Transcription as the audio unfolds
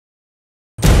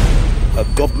A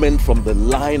government from the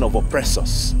line of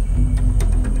oppressors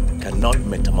cannot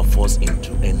metamorphose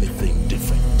into anything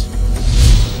different.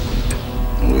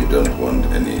 We don't want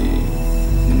any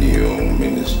new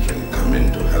ministry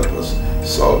coming to help us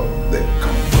solve the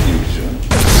confusion.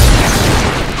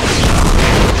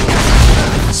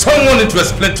 Someone need to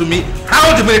explain to me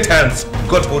how the militants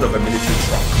got hold of a military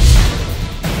truck.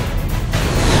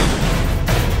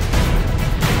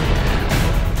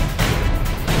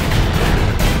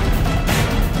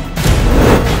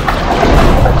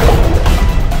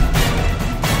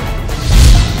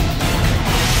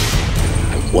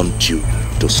 I want you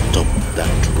to stop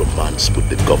that romance with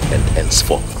the government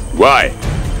henceforth. Why?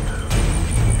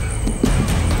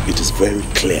 It is very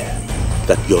clear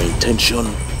that your intention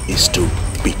is to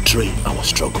betray our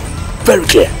struggle. Very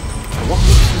clear. What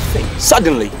makes you think,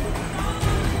 suddenly,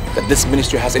 that this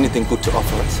ministry has anything good to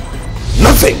offer us?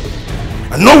 Nothing!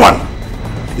 And no one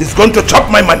is going to chop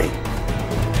my money.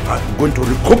 I'm going to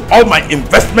recoup all my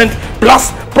investment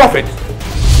plus profit.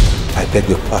 I beg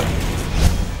your pardon.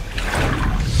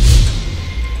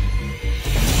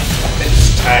 I think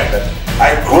it's time that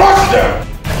I crush them!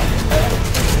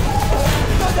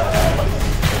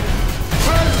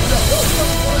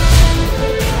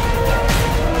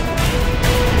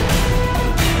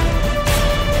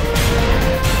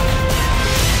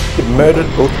 He murdered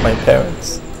both my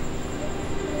parents.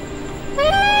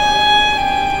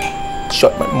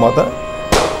 Shot my mother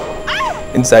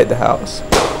inside the house.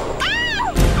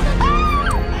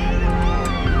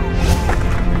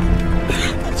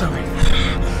 Sorry.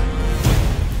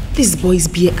 These boys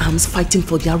bear arms fighting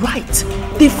for their right.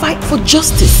 They fight for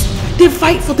justice. They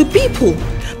fight for the people.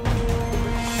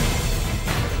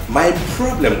 My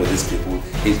problem with these people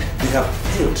is they have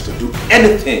failed to do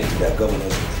anything to their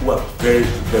governors who are very,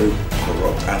 very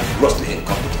corrupt and grossly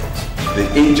incompetent. The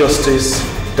injustice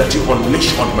that you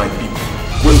unleash on my people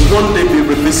will one day be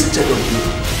revisited on you.